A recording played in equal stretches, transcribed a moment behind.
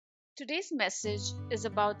Today's message is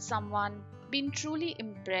about someone being truly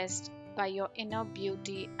impressed by your inner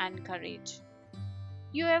beauty and courage.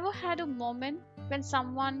 You ever had a moment when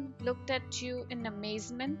someone looked at you in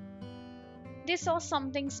amazement? They saw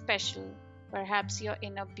something special, perhaps your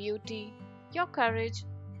inner beauty, your courage,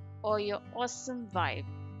 or your awesome vibe.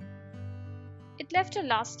 It left a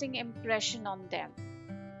lasting impression on them.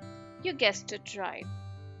 You guessed it right.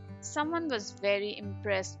 Someone was very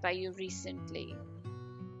impressed by you recently.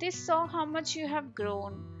 They saw how much you have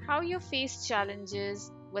grown, how you face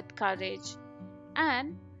challenges with courage,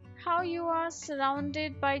 and how you are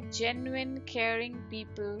surrounded by genuine, caring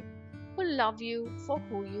people who love you for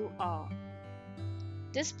who you are.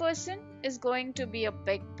 This person is going to be a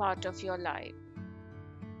big part of your life.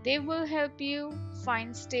 They will help you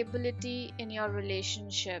find stability in your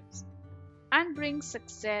relationships and bring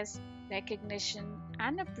success, recognition,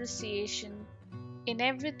 and appreciation in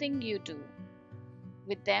everything you do.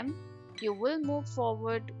 With them, you will move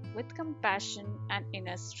forward with compassion and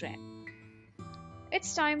inner strength.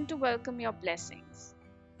 It's time to welcome your blessings.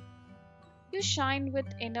 You shine with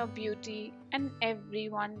inner beauty, and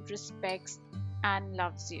everyone respects and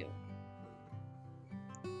loves you.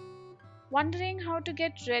 Wondering how to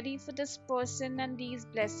get ready for this person and these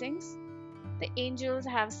blessings? The angels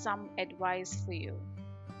have some advice for you.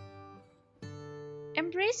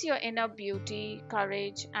 Embrace your inner beauty,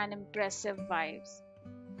 courage, and impressive vibes.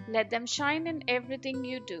 Let them shine in everything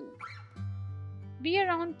you do. Be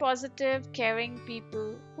around positive, caring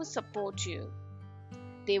people who support you.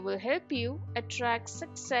 They will help you attract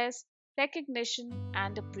success, recognition,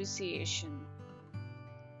 and appreciation.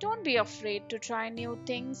 Don't be afraid to try new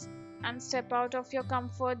things and step out of your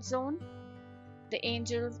comfort zone. The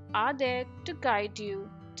angels are there to guide you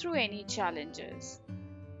through any challenges.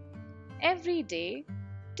 Every day,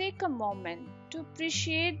 take a moment to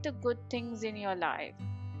appreciate the good things in your life,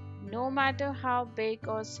 no matter how big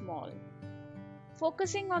or small.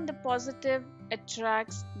 Focusing on the positive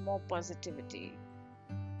attracts more positivity.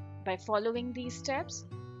 By following these steps,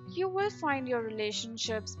 you will find your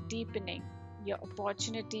relationships deepening, your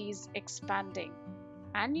opportunities expanding,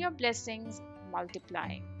 and your blessings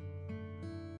multiplying.